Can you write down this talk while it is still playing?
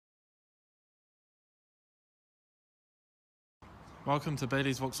Welcome to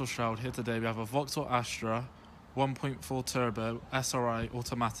Bailey's Vauxhall Shroud. Here today we have a Vauxhall Astra 1.4 turbo SRI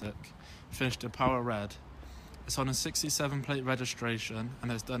automatic, finished in power red. It's on a 67 plate registration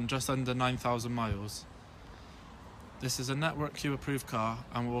and has done just under 9,000 miles. This is a Network Q approved car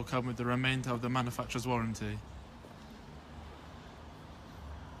and will come with the remainder of the manufacturer's warranty.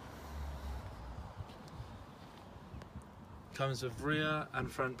 Comes with rear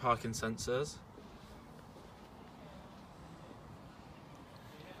and front parking sensors.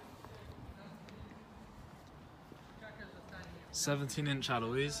 (17-inch)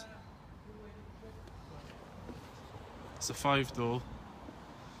 alloys. It's a 5-door.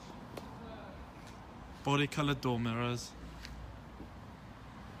 Body coloured door mirrors.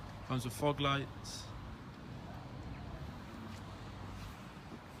 Comes with fog lights.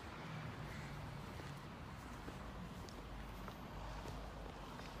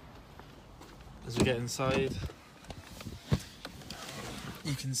 As we get inside,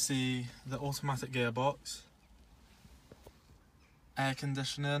 you can see the automatic gearbox, air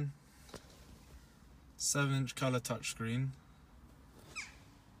conditioning, 7-inch colour touchscreen,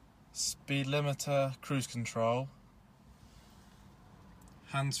 speed limiter, cruise control,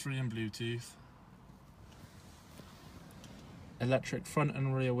 hands-free and Bluetooth, electric front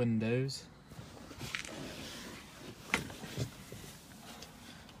and rear windows,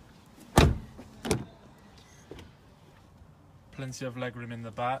 plenty of legroom in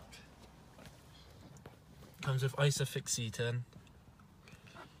the back. Comes with ISOFIX seating,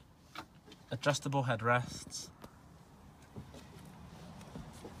 adjustable headrests,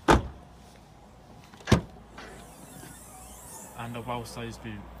 and a well-sized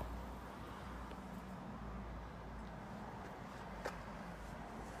boot.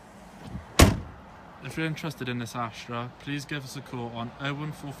 If you're interested in this Astra, please give us a call on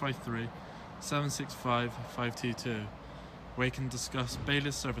 01453 765 522, where you can discuss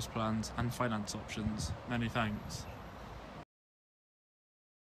Bailey's service plans and finance options. Many thanks.